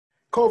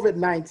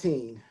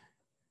COVID-19,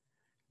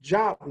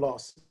 job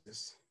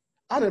losses,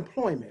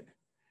 unemployment,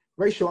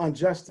 racial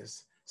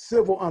injustice,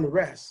 civil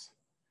unrest,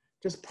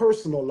 just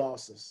personal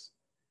losses.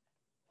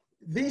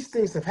 These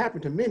things have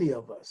happened to many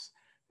of us.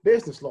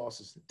 Business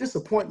losses,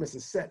 disappointments,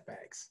 and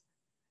setbacks.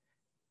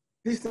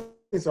 These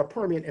things are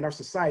permeating in our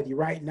society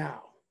right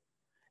now.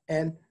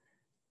 And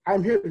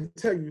I'm here to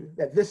tell you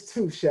that this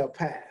too shall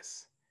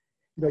pass.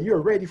 You know,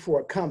 you're ready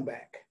for a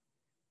comeback.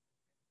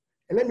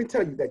 And let me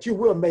tell you that you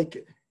will make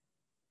it.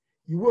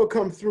 You will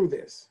come through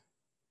this.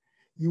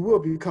 You will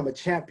become a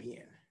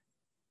champion.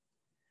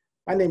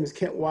 My name is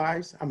Kent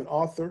Wise. I'm an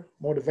author,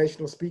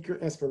 motivational speaker,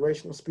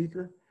 inspirational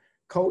speaker,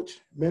 coach,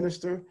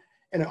 minister,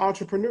 and an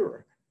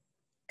entrepreneur.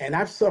 And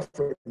I've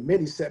suffered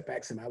many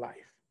setbacks in my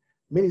life.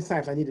 Many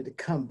times I needed to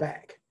come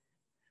back.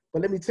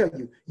 But let me tell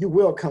you, you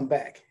will come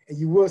back and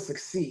you will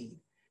succeed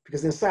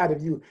because inside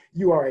of you,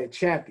 you are a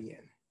champion.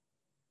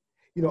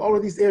 You know, all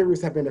of these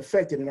areas have been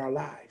affected in our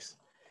lives.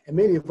 And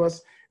many of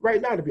us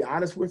right now, to be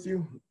honest with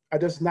you, are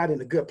just not in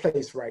a good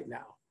place right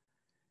now.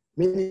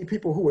 Many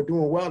people who are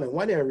doing well in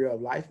one area of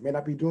life may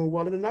not be doing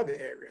well in another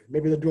area.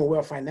 Maybe they're doing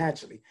well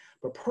financially,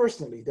 but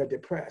personally they're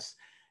depressed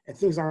and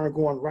things aren't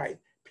going right.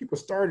 People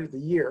started the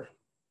year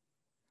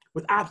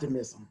with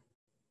optimism,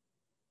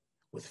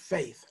 with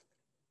faith.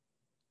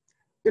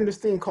 Then this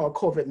thing called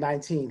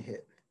COVID-19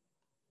 hit,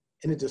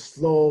 and it just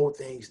slowed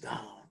things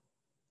down.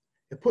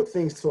 It put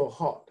things to a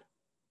halt,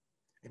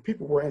 and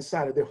people were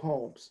inside of their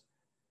homes.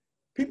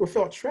 People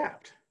felt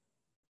trapped,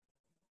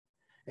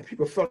 and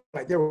people felt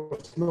like there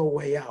was no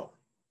way out.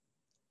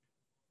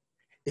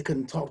 They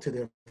couldn't talk to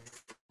their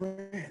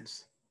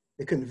friends.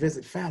 They couldn't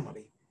visit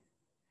family.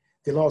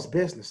 They lost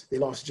business. They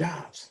lost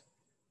jobs.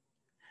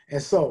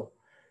 And so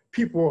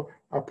people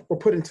were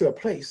put into a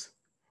place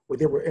where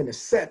they were in a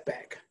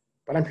setback.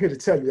 But I'm here to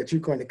tell you that you're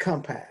going to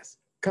come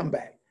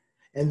back.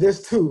 And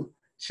this too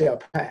shall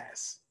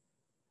pass.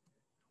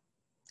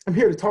 I'm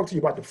here to talk to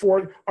you about the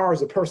 4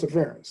 R's of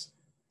perseverance.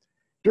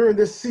 During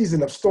this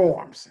season of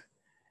storms,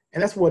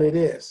 and that's what it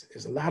is.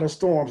 There's a lot of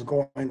storms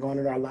going on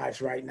in our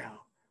lives right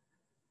now.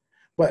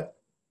 But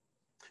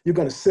you're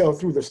going to sail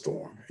through the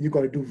storm. You're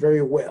going to do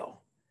very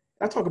well.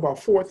 I talk about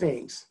 4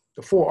 things,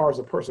 the 4 R's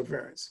of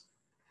perseverance.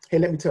 Hey,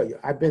 let me tell you,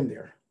 I've been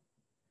there.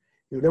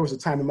 You know, there was a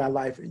time in my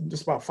life,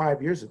 just about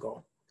 5 years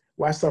ago,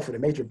 where I suffered a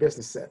major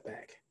business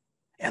setback.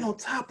 And on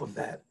top of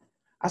that,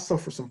 I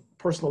suffered some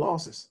personal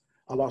losses.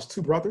 I lost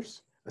 2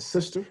 brothers, a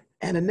sister,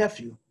 and a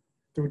nephew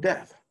through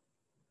death.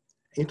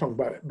 And you're talking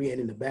about being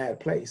in a bad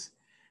place,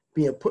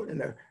 being put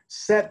in a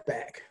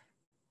setback.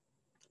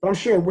 But I'm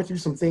sharing with you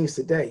some things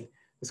today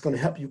that's going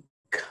to help you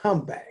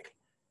come back.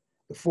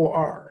 The 4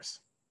 R's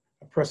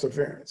of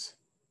perseverance.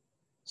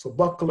 So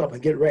buckle up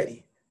and get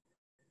ready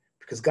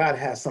because God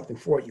has something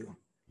for you.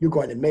 You're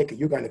going to make it.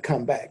 You're going to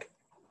come back.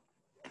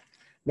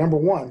 Number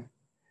 1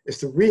 is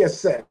to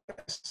reassess.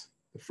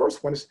 The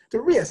first one is to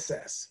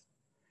reassess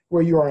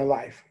where you are in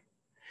life.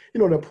 You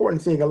know, the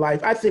important thing in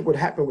life, I think what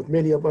happened with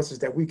many of us is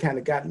that we kind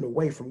of gotten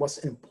away from what's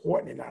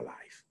important in our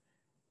life.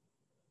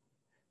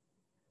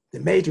 The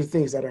major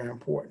things that are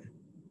important,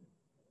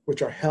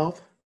 which are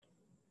health,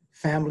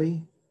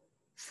 family,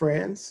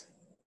 friends,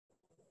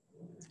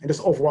 and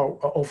just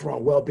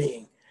overall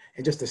well-being,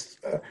 and just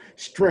the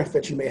strength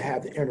that you may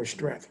have, the inner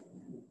strength.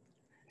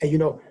 And you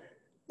know,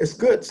 it's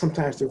good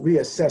sometimes to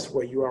reassess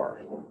where you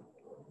are.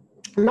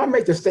 And I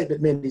make this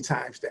statement many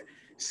times that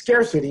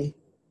scarcity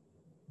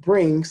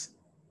brings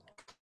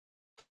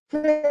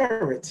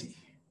clarity.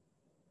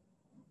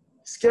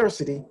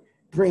 Scarcity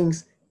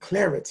brings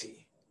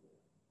clarity.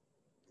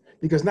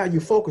 Because now you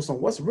focus on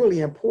what's really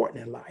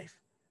important in life.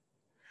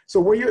 So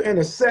when you're in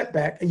a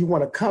setback and you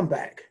want to come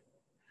back,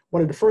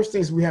 one of the first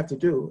things we have to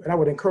do, and I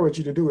would encourage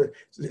you to do it,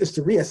 is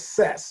to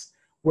reassess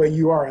where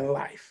you are in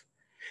life.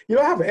 You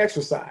know, I have an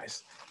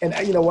exercise, and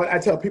you know what, I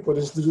tell people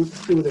just to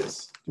do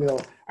this. You know,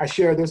 I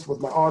share this with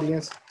my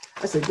audience.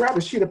 I say, grab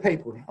a sheet of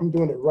paper. I'm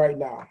doing it right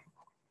now.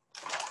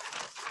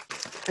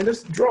 And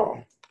just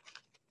draw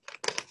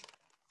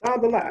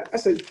down the line. I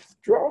say,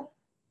 draw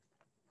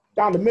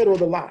down the middle of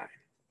the line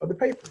of the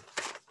paper.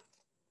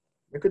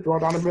 You could draw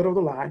down the middle of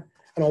the line.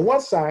 And on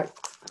one side,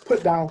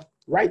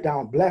 write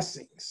down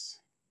blessings.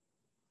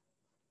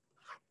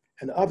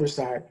 And the other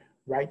side,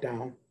 write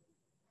down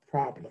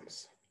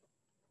problems.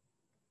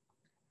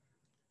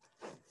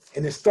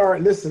 And then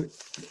start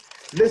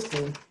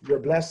listing your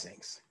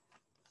blessings.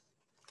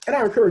 And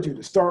I encourage you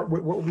to start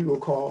with what we will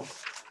call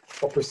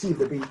or perceive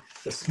to be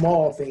the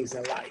small things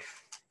in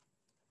life.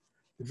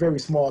 The very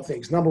small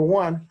things. Number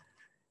 1,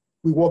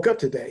 we woke up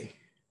today.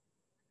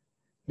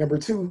 Number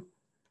 2,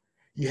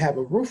 you have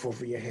a roof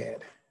over your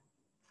head.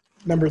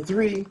 Number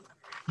 3,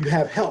 you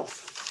have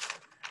health.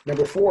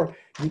 Number 4,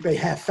 you may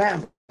have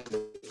family.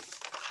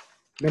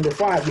 Number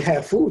 5, you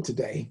have food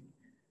today.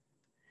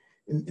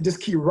 And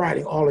just keep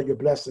writing all of your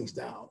blessings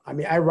down. I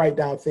mean, I write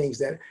down things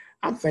that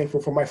I'm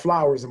thankful for my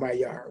flowers in my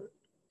yard.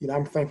 You know,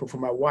 I'm thankful for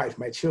my wife,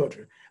 my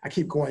children. I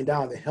keep going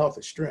down the health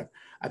and strength.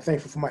 I'm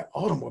thankful for my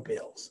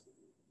automobiles.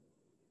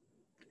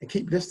 And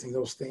keep listing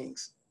those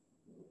things.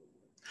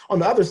 On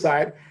the other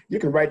side, you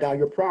can write down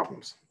your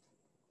problems.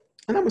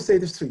 And I'm going to say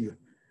this to you,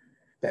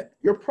 that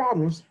your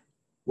problems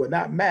will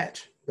not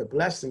match the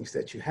blessings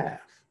that you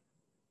have.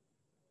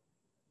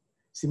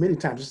 See, many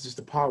times it's just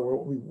the power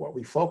of what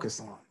we focus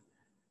on.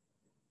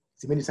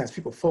 See, many times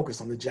people focus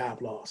on the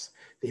job loss.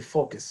 They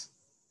focus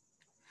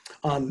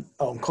on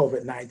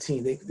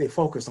COVID-19. They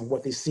focus on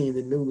what they see in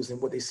the news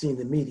and what they see in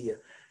the media.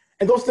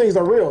 And those things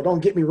are real, don't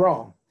get me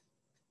wrong.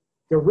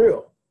 They're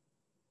real.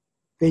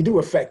 They do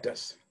affect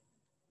us.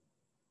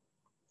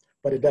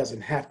 But it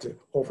doesn't have to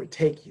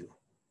overtake you.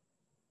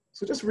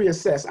 So just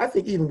reassess. I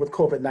think even with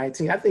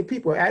COVID-19, I think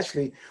people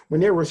actually,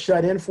 when they were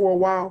shut in for a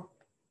while,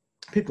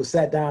 people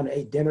sat down and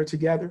ate dinner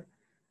together.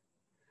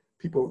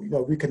 People,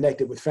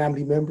 reconnected with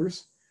family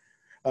members.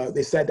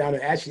 They sat down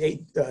and actually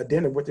ate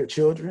dinner with their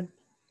children.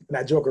 And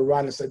I joke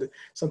around and said that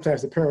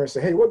sometimes the parents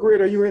say, hey, what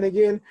grade are you in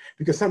again?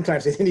 Because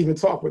sometimes they didn't even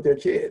talk with their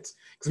kids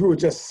because we were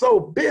just so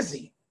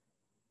busy.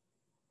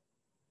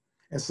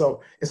 And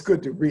so it's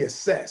good to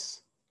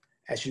reassess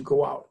as you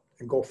go out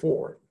and go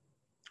forward,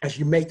 as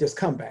you make this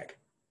comeback.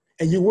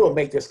 And you will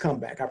make this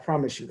comeback, I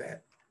promise you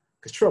that,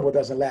 because trouble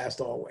doesn't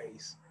last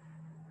always.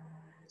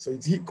 So you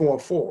keep going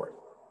forward.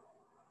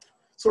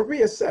 So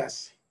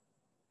reassess.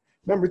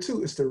 Number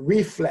 2 is to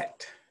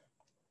reflect.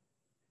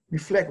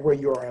 Reflect where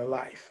you are in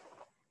life.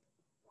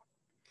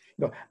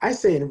 I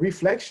say in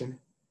reflection,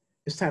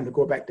 it's time to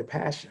go back to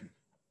passion.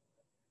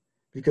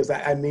 Because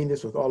I mean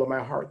this with all of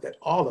my heart, that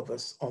all of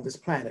us on this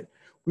planet,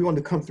 we want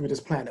to come through this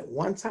planet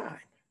one time.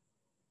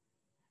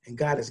 And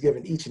God has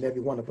given each and every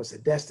one of us a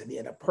destiny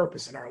and a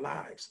purpose in our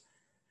lives.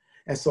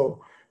 And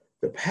so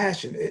the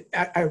passion,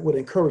 I would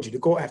encourage you to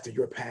go after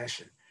your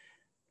passion.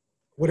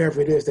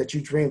 Whatever it is that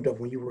you dreamed of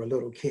when you were a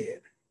little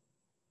kid.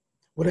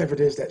 Whatever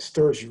it is that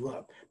stirs you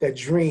up, that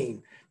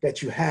dream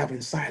that you have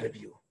inside of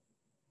you.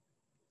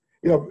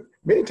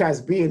 Many times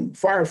being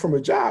fired from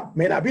a job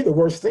may not be the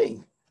worst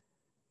thing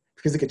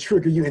because it could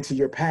trigger you into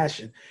your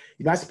passion.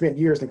 I spent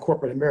years in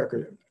corporate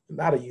America, a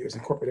lot of years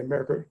in corporate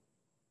America,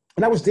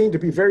 and I was deemed to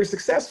be very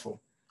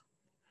successful.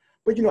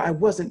 But, I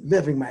wasn't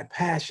living my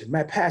passion.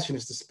 My passion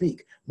is to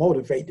speak,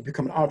 motivate, to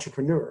become an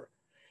entrepreneur,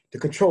 to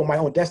control my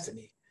own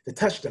destiny, to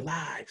touch the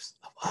lives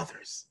of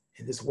others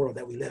in this world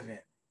that we live in.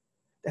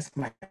 That's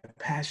my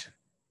passion.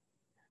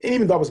 And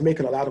even though I was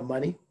making a lot of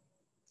money,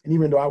 and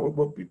even though I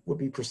would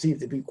be perceived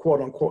to be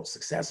quote unquote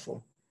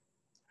successful,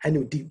 I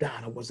knew deep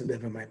down I wasn't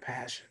living my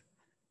passion.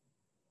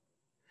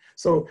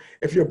 So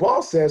if your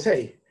boss says,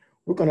 hey,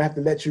 we're going to have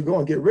to let you go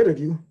and get rid of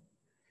you,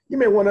 you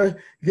may want to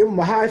give them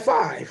a high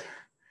five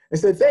and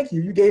say, thank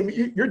you.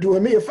 You're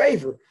doing me a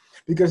favor,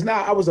 because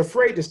now I was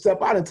afraid to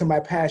step out into my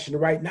passion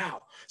right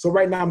now. So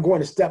right now I'm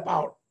going to step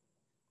out.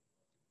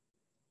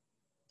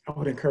 I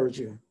would encourage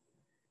you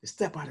to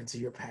step out into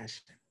your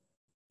passion.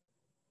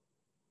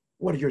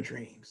 What are your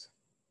dreams?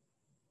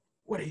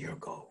 What are your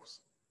goals?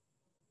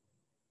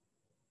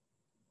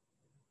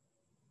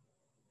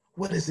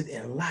 What is it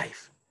in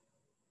life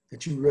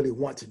that you really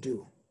want to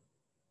do?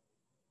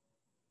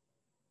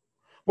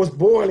 What's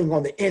boiling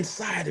on the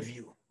inside of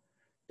you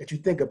that you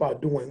think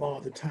about doing all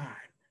the time?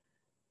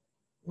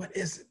 What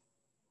is it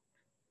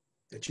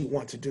that you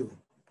want to do?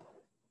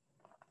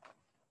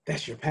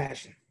 That's your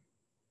passion.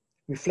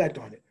 Reflect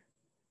on it.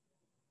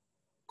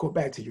 Go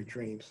back to your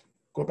dreams.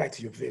 Go back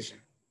to your vision.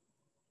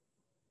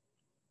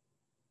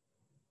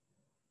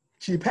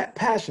 See,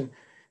 passion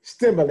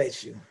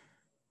stimulates you.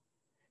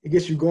 It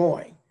gets you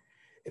going.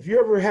 If you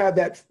ever have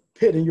that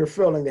pit in your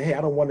feeling that, hey,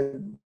 I don't want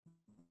to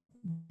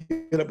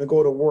get up and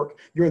go to work,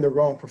 you're in the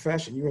wrong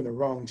profession. You're in the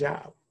wrong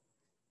job.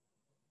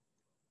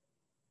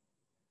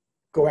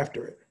 Go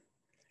after it.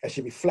 As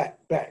you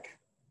reflect back,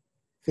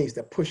 things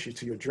that push you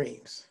to your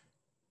dreams.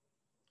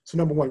 So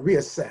number 1,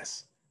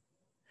 reassess.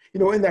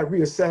 In that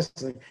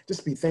reassessing,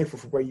 just be thankful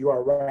for where you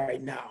are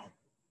right now.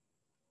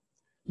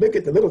 Look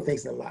at the little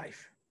things in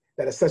life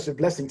that are such a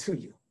blessing to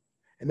you.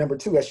 And number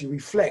 2, as you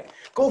reflect,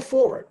 go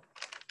forward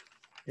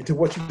into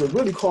what you were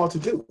really called to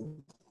do.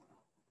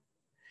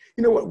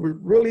 What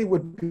really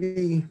would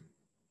be,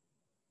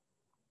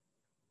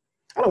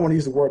 I don't want to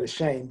use the word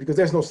shame, because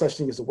there's no such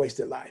thing as a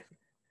wasted life.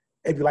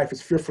 Every life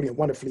is fearfully and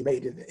wonderfully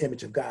made in the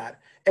image of God.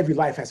 Every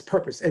life has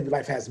purpose. Every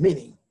life has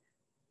meaning.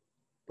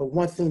 But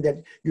one thing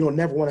that you don't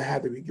never want to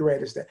have the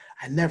regret is that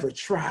I never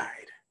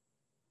tried.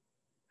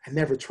 I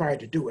never tried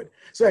to do it.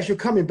 So as you're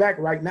coming back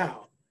right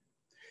now,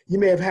 you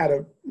may have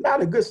had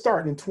not a good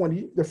start in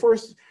the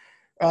first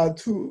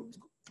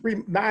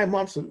 9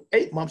 months or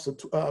 8 months of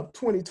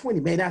 2020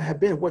 may not have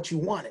been what you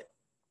wanted.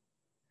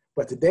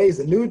 But today's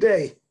a new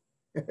day.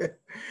 I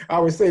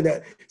always say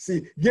that,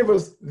 see, give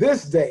us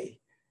this day.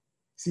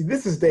 See,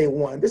 this is day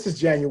 1. This is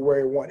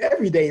January 1.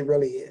 Every day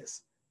really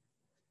is.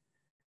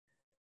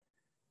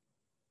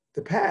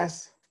 The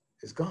past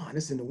is gone.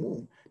 It's in the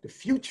womb. The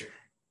future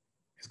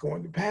is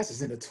going. The past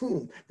is in the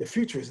tomb. The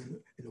future is in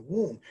the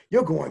womb.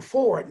 You're going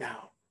forward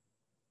now.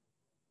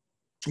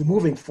 You're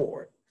moving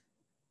forward.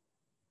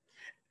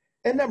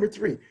 And number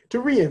 3,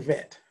 to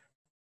reinvent.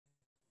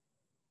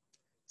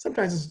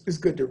 Sometimes it's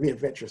good to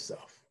reinvent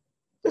yourself.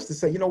 Just to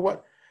say, you know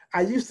what?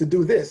 I used to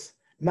do this.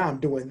 Now I'm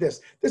doing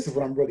this. This is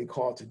what I'm really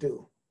called to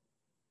do.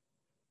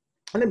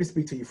 And let me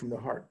speak to you from the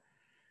heart.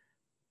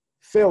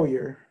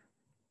 Failure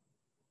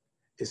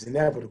is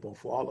inevitable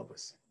for all of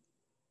us,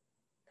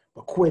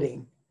 but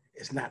quitting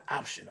is not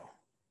optional.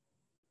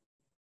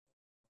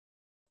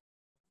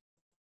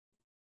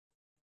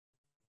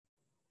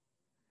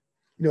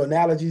 You know,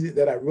 analogy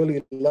that I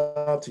really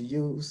love to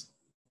use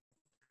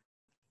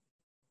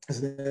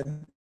is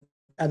an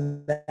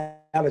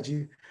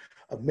analogy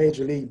of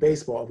Major League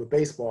Baseball, of a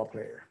baseball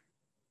player.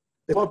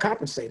 They're well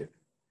compensated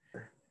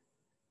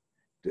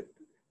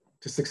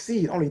to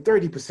succeed only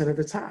 30% of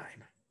the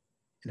time.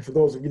 And for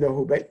those of you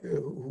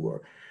who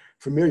are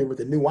familiar with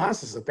the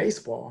nuances of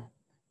baseball,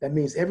 that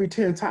means every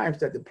 10 times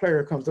that the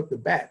player comes up to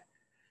bat,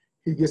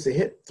 he gets a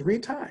hit 3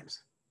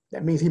 times.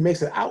 That means he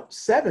makes it out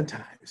 7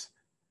 times.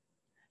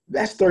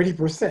 That's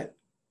 30%.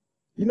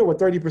 You know what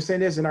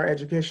 30% is in our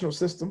educational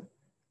system?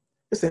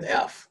 It's an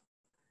F.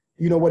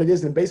 You know what it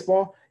is in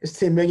baseball? It's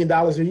 $10 million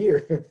a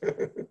year.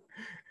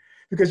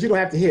 Because you don't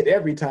have to hit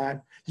every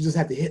time, you just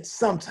have to hit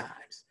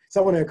sometimes.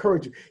 So I want to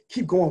encourage you,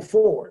 keep going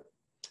forward,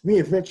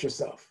 reinvent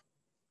yourself,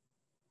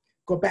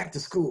 go back to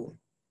school,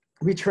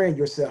 retrain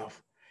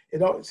yourself.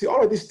 See,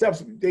 all of these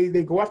steps,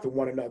 they go after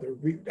one another.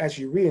 As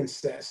you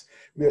reassess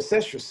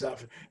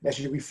yourself, as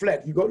you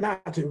reflect, you go now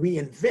to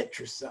reinvent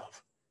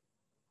yourself.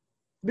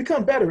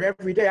 Become better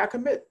every day. I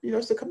commit,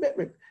 it's a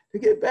commitment to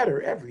get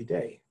better every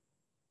day.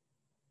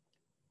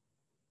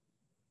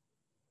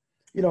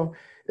 You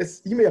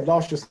may have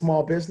lost your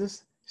small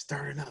business,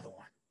 start another one.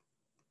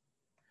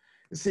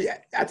 See,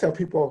 I tell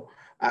people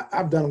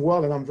I've done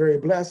well and I'm very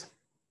blessed,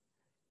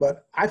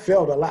 but I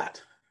failed a lot.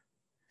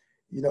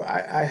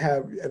 I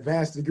have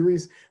advanced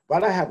degrees,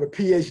 but I have a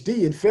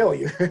PhD in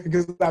failure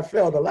because I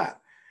failed a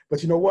lot.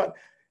 But you know what?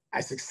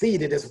 I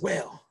succeeded as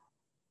well.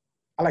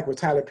 I like what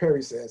Tyler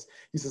Perry says.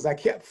 He says, I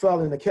kept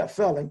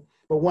failing,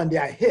 but one day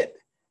I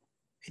hit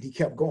and he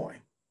kept going.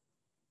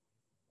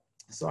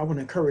 So I want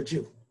to encourage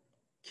you,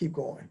 keep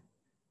going.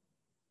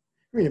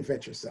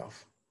 Reinvent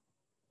yourself.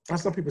 And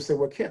some people say,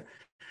 well, Kent,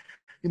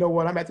 you know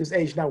what? I'm at this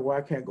age now where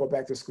I can't go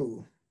back to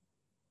school.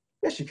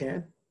 Yes, you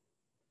can.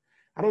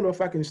 I don't know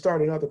if I can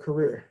start another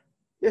career.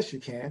 Yes, you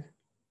can.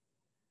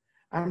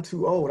 I'm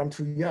too old. I'm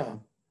too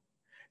young.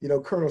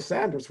 Colonel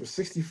Sanders was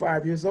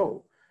 65 years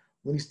old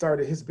when he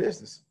started his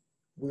business.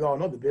 We all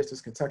know the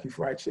business, Kentucky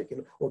Fried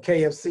Chicken or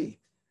KFC.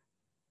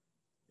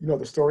 You know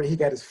the story. He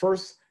got his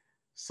first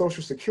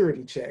Social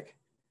Security check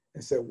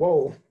and said,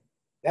 whoa,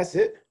 that's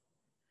it?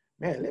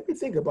 Man, let me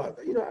think about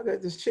it. I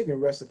got this chicken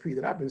recipe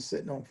that I've been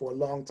sitting on for a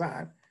long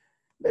time.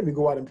 Let me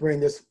go out and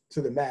bring this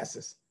to the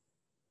masses.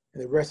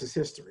 And the rest is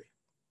history.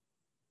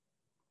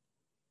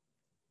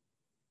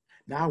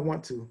 Now I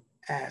want to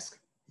ask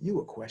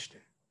you a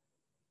question.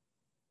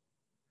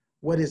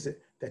 What is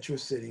it that you're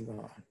sitting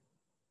on?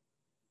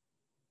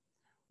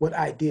 What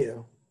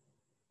idea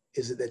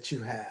is it that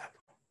you have?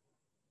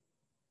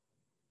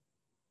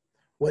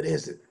 What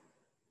is it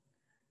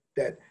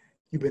that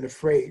you've been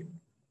afraid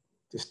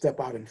to step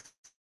out in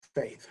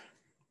faith?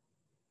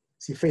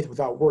 See, faith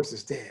without works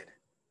is dead.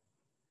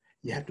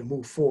 You have to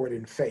move forward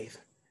in faith,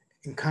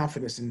 in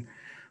confidence in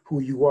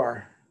who you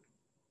are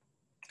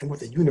and what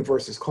the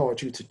universe has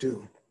called you to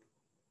do.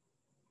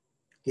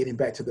 Getting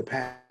back to the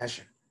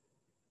passion,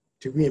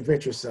 to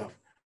reinvent yourself.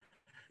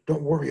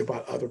 Don't worry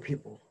about other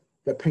people,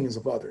 the opinions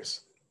of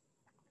others.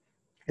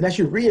 And as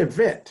you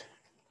reinvent,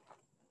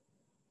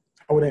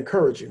 I would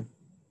encourage you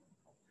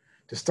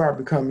to start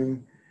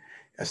becoming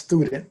a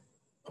student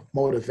of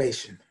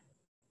motivation,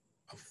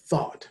 of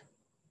thought.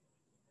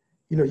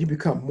 You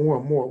become more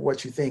and more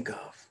what you think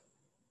of.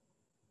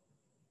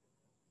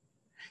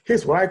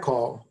 Here's what I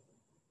call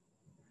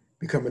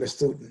becoming a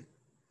student.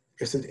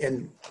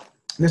 And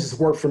this has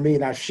worked for me,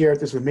 and I've shared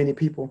this with many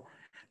people.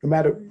 No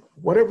matter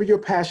whatever your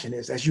passion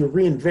is, as you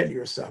reinvent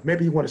yourself,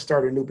 maybe you want to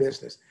start a new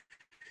business,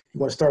 you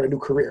want to start a new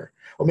career,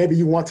 or maybe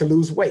you want to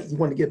lose weight, you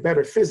want to get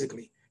better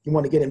physically, you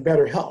want to get in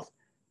better health.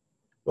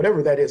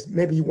 Whatever that is,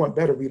 maybe you want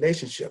better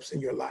relationships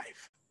in your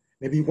life.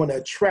 Maybe you want to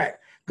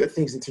attract good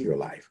things into your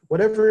life.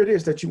 Whatever it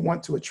is that you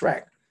want to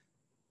attract,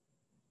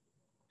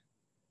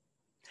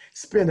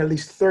 spend at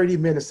least 30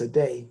 minutes a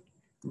day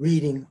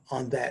reading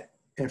on that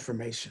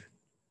information,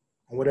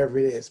 on whatever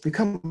it is.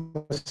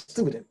 Become a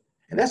student.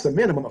 And that's a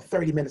minimum of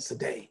 30 minutes a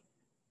day.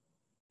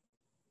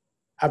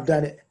 I've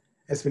done it.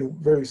 It's been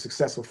very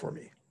successful for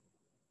me.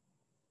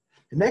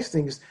 The next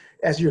thing is,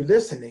 as you're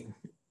listening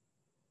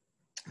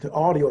to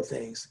audio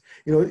things,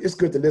 it's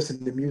good to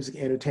listen to music,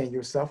 entertain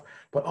yourself,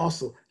 but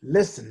also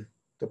listen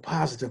to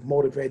positive,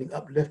 motivating,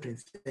 uplifting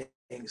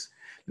things.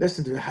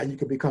 Listen to how you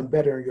can become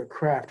better in your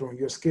craft or in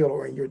your skill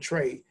or in your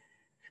trade,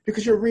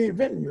 because you're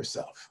reinventing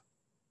yourself.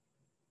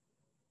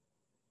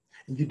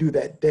 And you do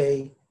that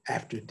day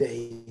after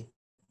day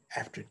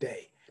after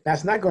day. Now,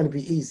 it's not going to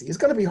be easy. It's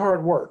going to be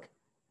hard work,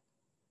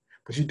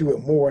 but you do it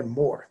more and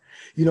more.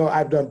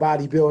 I've done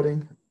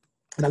bodybuilding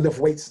and I lift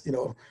weights,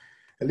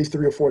 at least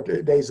 3 or 4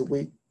 days a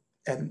week.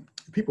 And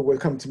people would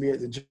come to me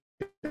at the gym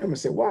and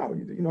say, wow,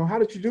 how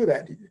did you do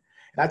that? And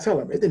I tell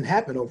them, it didn't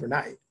happen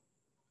overnight.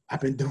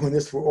 I've been doing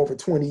this for over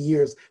 20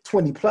 years,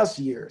 20 plus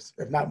years,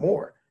 if not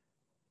more,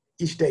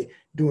 each day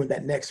doing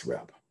that next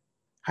rep.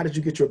 How did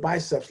you get your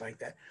biceps like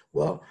that?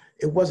 Well,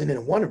 it wasn't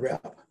in one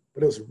rep,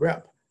 but it was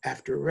rep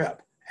after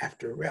rep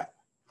after rep.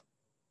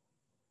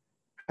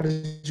 How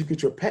did you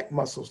get your pec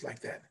muscles like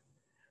that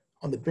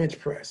on the bench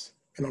press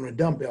and on a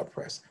dumbbell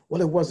press?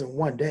 Well, it wasn't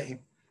one day,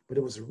 but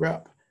it was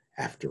rep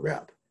after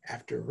rep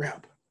after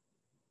rep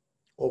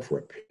over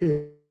a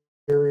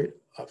period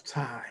of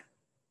time.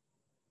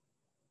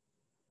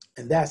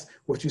 And that's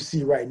what you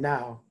see right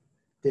now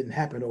didn't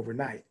happen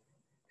overnight.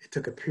 It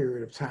took a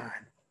period of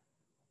time.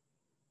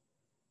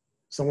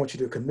 So I want you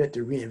to commit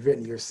to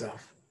reinventing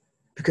yourself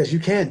because you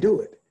can do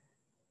it.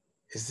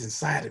 It's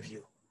inside of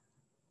you.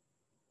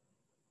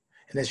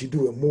 And as you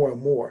do it more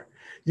and more,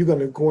 you're going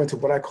to go into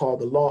what I call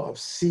the law of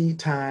seed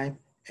time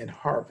and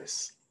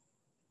harvest.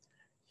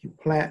 You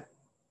plant,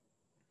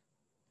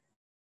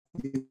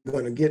 you're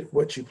going to get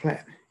what you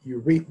plant. You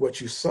reap what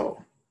you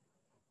sow.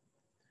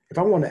 If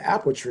I want an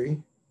apple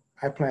tree,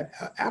 I plant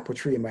an apple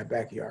tree in my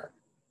backyard.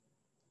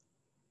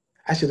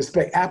 I should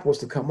expect apples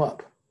to come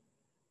up.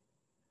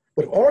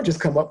 But if oranges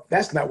come up,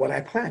 that's not what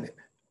I planted.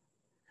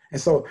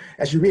 And so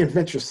as you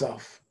reinvent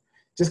yourself,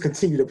 just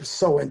continue to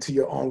sow into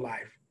your own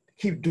life.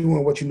 Keep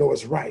doing what you know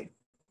is right.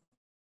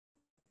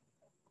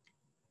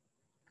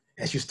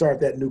 As you start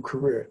that new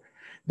career,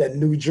 that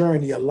new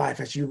journey of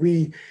life, as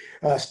you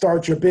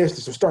start your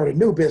business or start a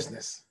new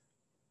business,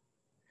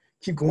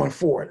 keep going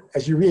forward.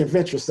 As you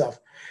reinvent yourself.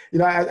 You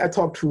know, I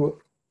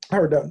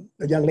heard a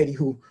young lady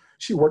who,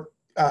 she worked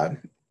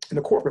in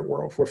the corporate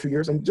world for a few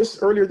years. And just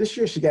earlier this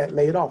year, she got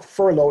laid off,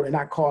 furloughed, and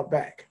not called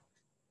back.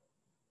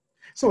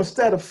 So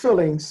instead of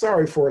feeling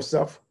sorry for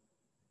herself,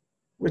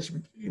 which,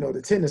 you know,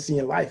 the tendency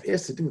in life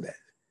is to do that,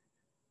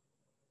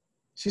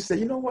 she said,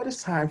 you know what,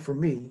 it's time for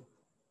me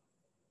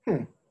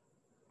to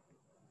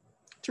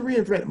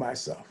reinvent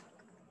myself.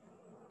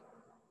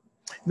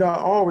 You know, I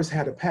always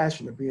had a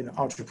passion of being an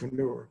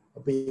entrepreneur,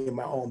 of being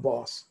my own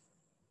boss.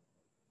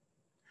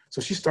 So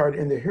she started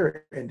in the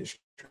hair industry.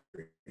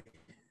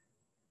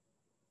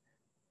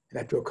 And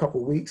after a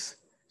couple of weeks,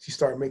 she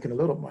started making a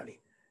little money.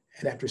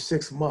 And after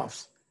 6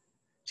 months,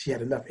 she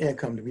had enough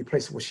income to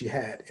replace what she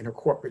had in her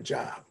corporate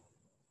job.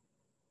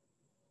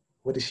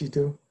 What did she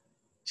do?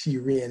 She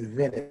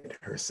reinvented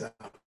herself.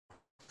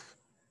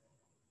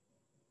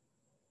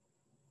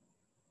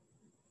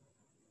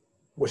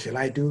 What should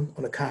I do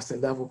on a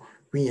constant level?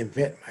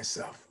 Reinvent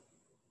myself.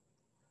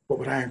 What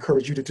would I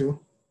encourage you to do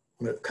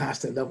on a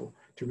constant level?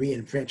 To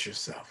reinvent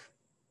yourself.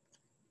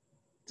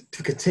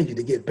 To continue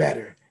to get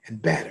better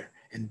and better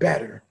and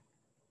better.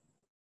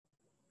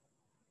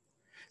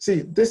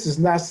 See, this is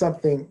not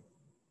something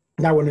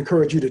I would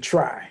encourage you to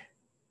try.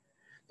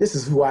 This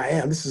is who I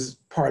am. This is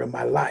part of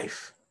my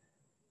life.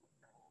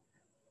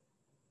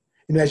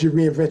 You know, as you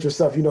reinvent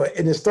yourself, you know,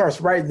 and it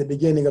starts right in the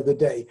beginning of the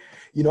day.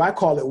 You know, I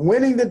call it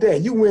winning the day.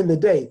 You win the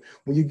day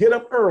when you get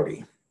up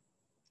early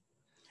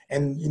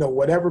and, you know,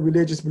 whatever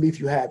religious belief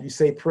you have, you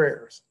say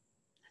prayers,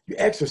 you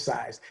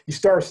exercise, you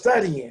start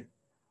studying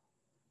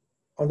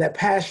on that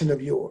passion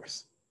of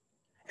yours.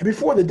 And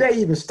before the day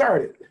even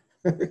started,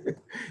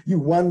 you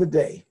won the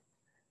day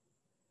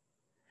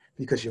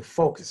because you're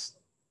focused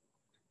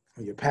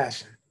on your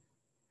passion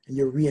and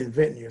you're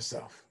reinventing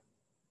yourself.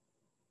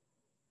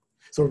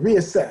 So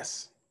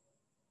reassess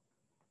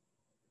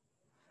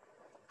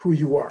who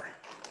you are.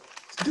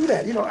 Do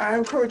that. You know, I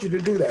encourage you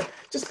to do that.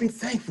 Just be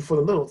thankful for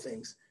the little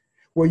things.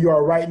 Where you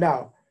are right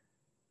now,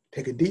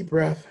 take a deep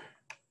breath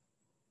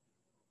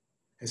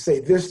and say,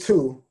 this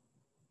too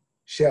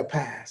shall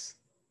pass.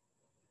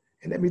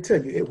 And let me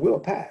tell you, it will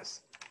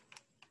pass.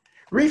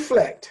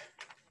 Reflect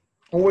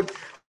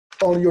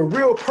on your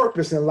real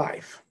purpose in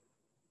life.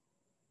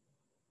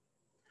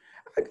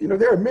 You know,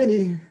 there are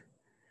many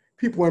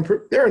people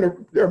there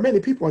are many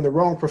people in the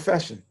wrong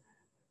profession.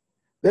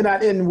 They're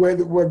not in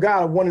where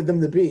God wanted them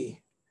to be.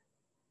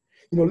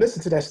 You know,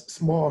 listen to that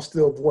small,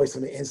 still voice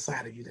on the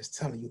inside of you that's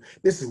telling you,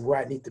 this is where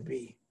I need to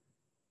be.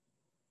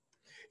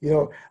 You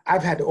know,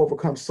 I've had to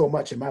overcome so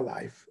much in my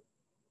life.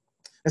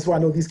 That's why I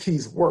know these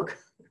keys work.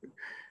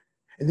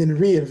 And then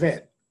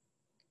reinvent.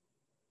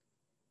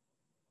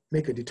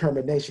 Make a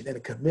determination and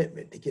a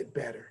commitment to get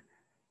better.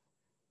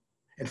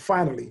 And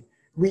finally,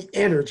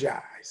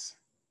 re-energize.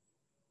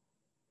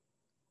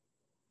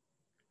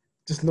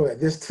 Just know that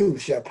this too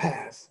shall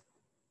pass.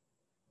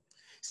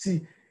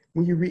 See,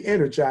 when you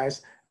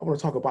re-energize, I want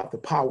to talk about the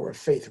power of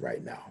faith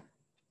right now.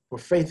 For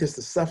faith is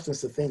the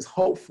substance of things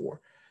hoped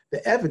for,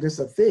 the evidence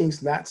of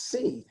things not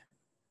seen.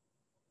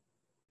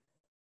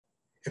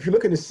 If you're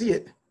looking to see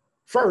it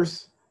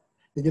first,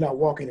 then you're not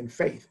walking in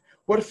faith.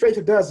 What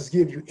faith does is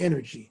give you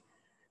energy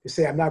to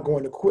say, I'm not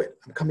going to quit.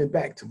 I'm coming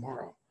back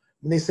tomorrow.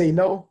 When they say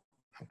no,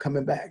 I'm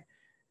coming back.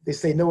 If they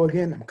say no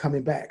again, I'm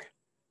coming back.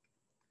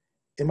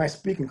 In my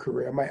speaking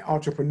career, my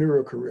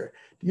entrepreneurial career,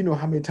 do you know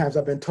how many times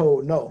I've been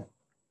told no?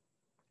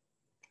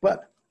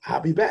 But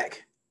I'll be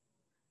back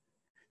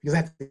because I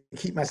have to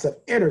keep myself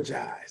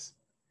energized.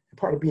 And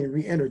part of being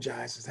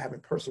re-energized is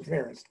having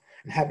perseverance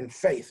and having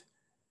faith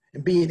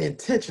and being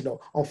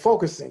intentional on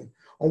focusing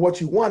on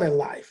what you want in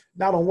life,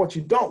 not on what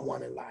you don't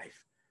want in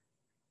life.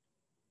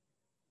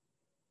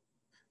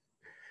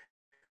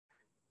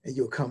 And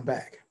you'll come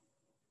back.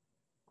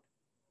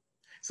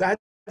 So I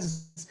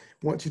just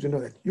want you to know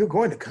that you're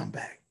going to come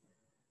back.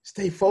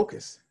 Stay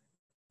focused.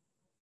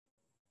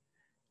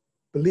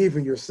 Believe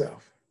in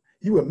yourself.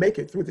 You will make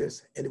it through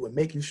this, and it will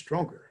make you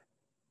stronger.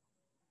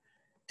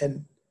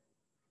 And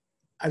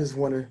I just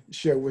want to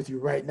share with you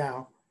right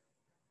now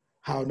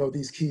how I know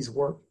these keys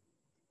work.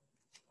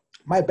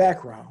 My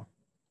background,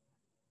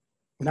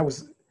 when I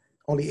was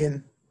only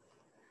in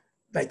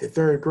like the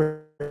 3rd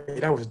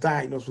grade, I was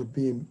diagnosed with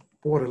being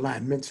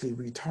borderline mentally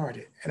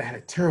retarded, and I had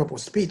a terrible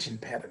speech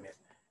impediment.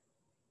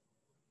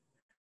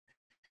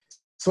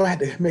 So I had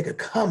to make a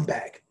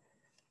comeback.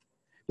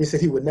 They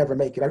said he would never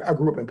make it. I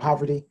grew up in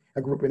poverty.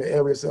 I grew up in the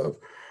areas of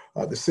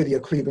the city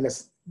of Cleveland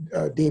that's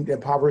deemed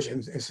impoverished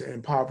and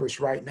impoverished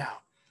right now.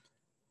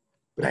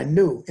 But I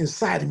knew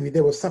inside of me,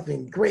 there was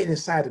something great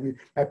inside of me.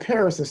 My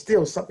parents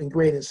instilled something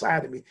great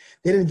inside of me.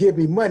 They didn't give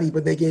me money,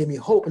 but they gave me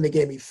hope and they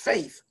gave me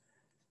faith.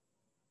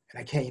 And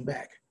I came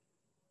back.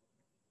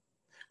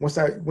 Once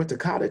I went to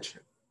college,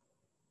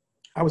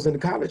 I was in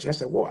college. And I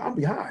said, whoa, I'm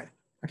behind.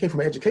 I came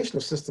from an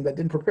educational system that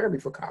didn't prepare me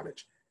for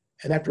college.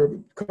 And after a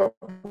couple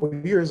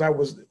of years, I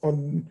was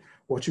on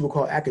what you would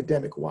call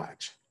academic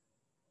watch.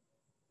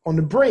 On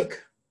the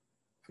brink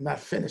of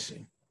not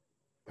finishing,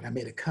 but I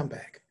made a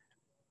comeback.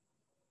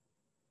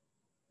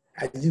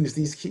 I used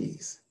these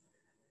keys.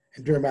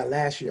 And during my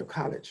last year of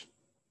college,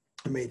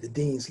 I made the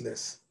dean's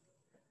list.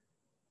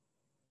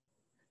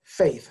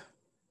 Faith.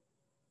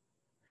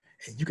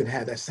 And you can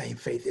have that same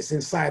faith. It's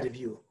inside of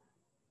you.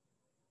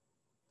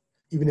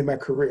 Even in my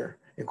career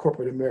in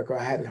corporate America,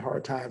 I had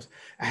hard times.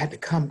 I had to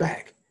come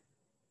back.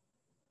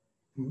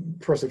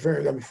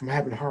 Perseverance, from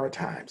having hard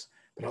times,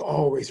 but I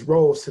always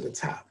rose to the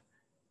top.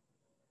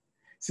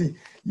 See,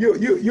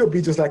 you'll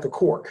be just like a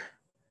cork.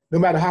 No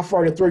matter how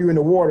far they throw you in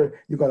the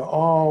water, you're going to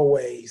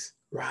always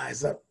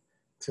rise up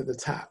to the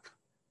top.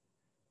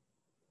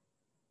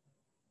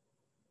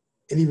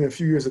 And even a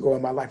few years ago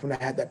in my life, when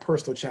I had that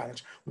personal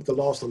challenge with the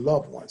loss of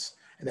loved ones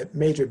and that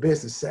major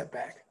business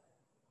setback,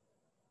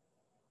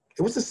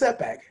 it was a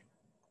setback.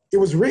 It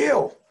was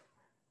real.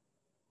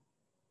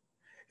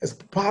 As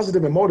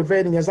positive and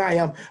motivating as I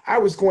am, I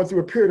was going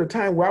through a period of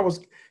time where I was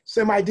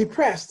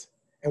semi-depressed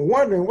and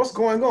wondering what's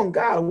going on.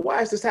 God,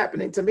 why is this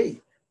happening to me?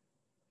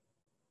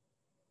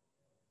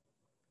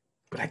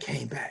 But I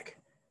came back.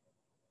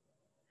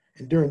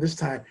 And during this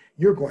time,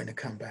 you're going to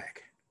come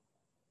back.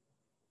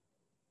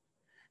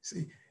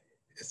 See,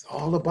 it's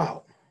all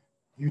about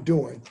you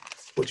doing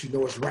what you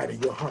know is right in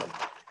your heart.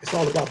 It's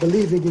all about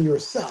believing in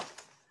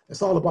yourself.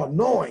 It's all about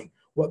knowing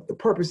what the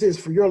purpose is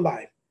for your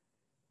life.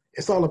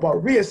 It's all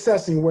about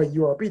reassessing where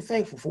you are. Be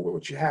thankful for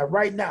what you have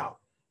right now.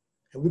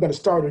 And we're going to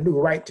start anew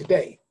right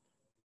today.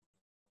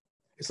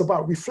 It's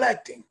about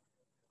reflecting.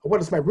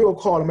 What is my real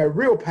call and my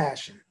real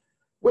passion?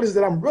 What is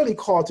it I'm really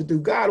called to do?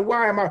 God,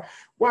 why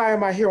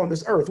am I here on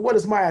this earth? What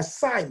is my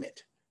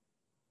assignment?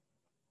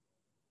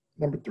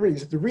 Number 3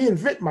 is to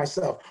reinvent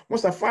myself.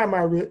 Once I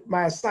find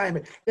my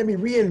assignment, let me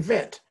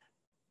reinvent.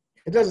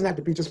 It doesn't have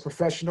to be just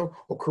professional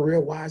or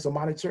career-wise or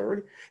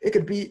monetarily. It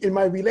could be in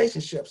my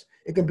relationships.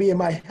 It can be in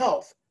my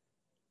health.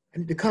 I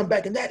need to come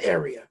back in that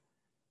area.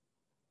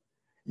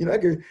 You know, I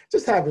could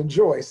just having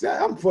joy. See,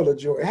 I'm full of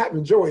joy.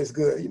 Having joy is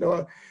good. You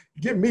know,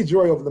 give me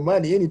joy over the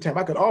money anytime.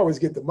 I could always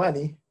get the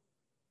money.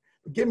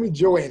 But give me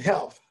joy and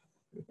health.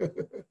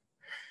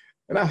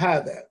 And I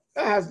have that.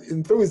 I have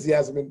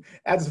enthusiasm, and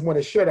I just want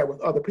to share that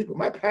with other people.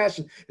 My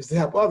passion is to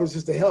help others,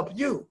 is to help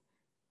you.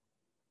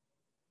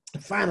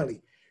 And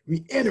finally,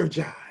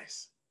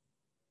 re-energize.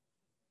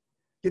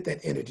 Get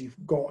that energy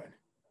going.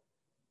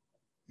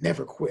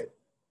 Never quit.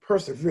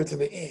 Persevere to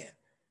the end.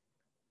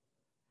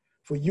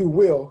 For you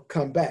will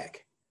come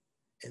back,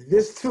 and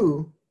this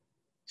too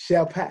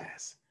shall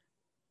pass.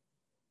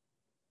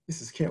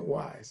 This is Kent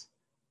Wise.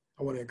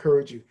 I want to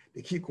encourage you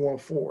to keep going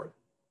forward,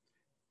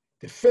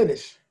 to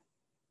finish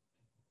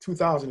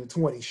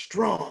 2020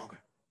 strong,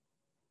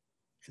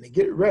 and to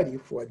get ready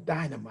for a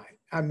dynamite.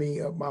 I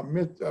mean,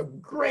 a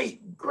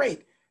great,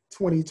 great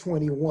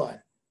 2021.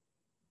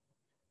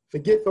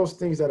 Forget those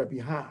things that are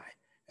behind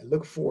and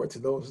look forward to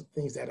those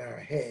things that are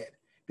ahead,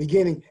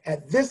 beginning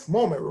at this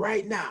moment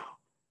right now.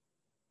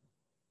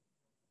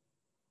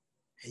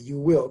 And you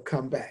will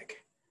come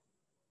back.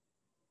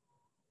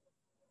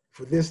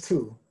 For this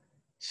too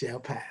shall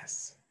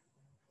pass.